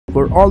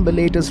For all the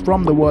latest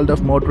from the world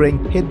of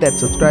motoring, hit that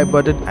subscribe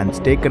button and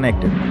stay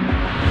connected.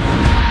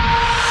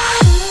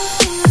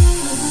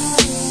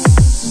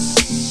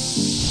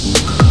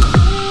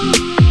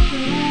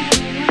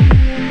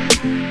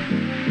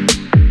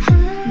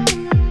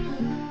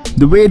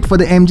 The wait for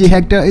the MG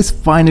Hector is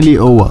finally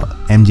over.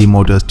 MG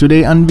Motors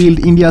today unveiled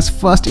India's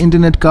first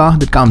internet car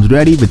that comes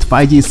ready with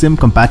 5G SIM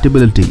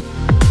compatibility.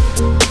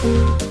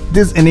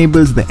 This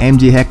enables the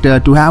MG Hector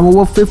to have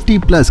over 50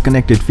 plus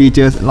connected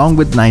features along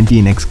with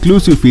 19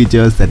 exclusive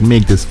features that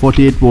make this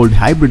 48-volt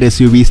hybrid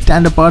SUV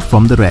stand apart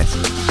from the rest.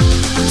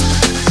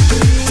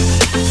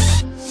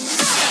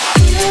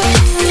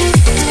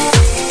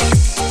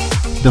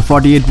 The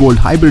 48-volt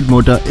hybrid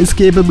motor is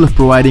capable of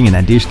providing an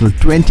additional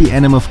 20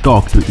 Nm of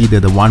torque to either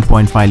the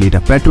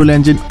 1.5-litre petrol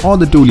engine or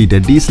the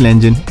 2-litre diesel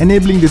engine,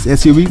 enabling this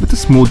SUV with a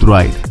smooth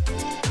ride.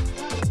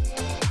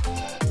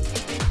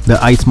 The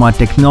iSmart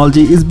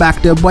technology is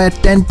backed up by a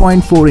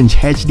 10.4-inch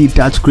HD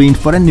touchscreen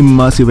for an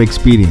immersive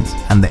experience,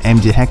 and the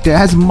MG Hector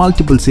has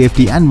multiple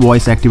safety and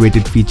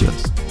voice-activated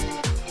features.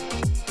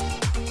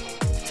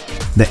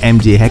 The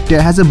MG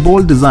Hector has a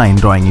bold design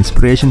drawing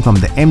inspiration from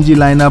the MG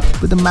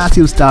lineup with a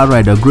massive Star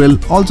Rider grille,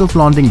 also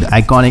flaunting the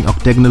iconic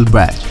octagonal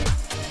badge.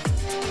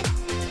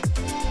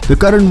 The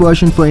current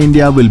version for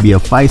India will be a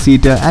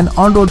 5-seater and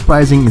on-road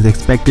pricing is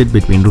expected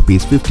between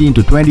Rs 15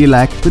 to 20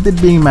 lakh, with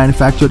it being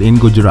manufactured in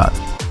Gujarat.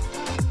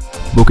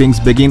 Bookings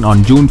begin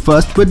on June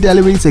 1st with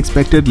deliveries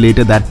expected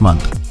later that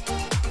month.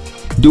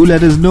 Do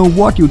let us know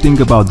what you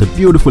think about the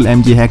beautiful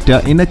MG Hector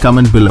in a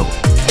comment below.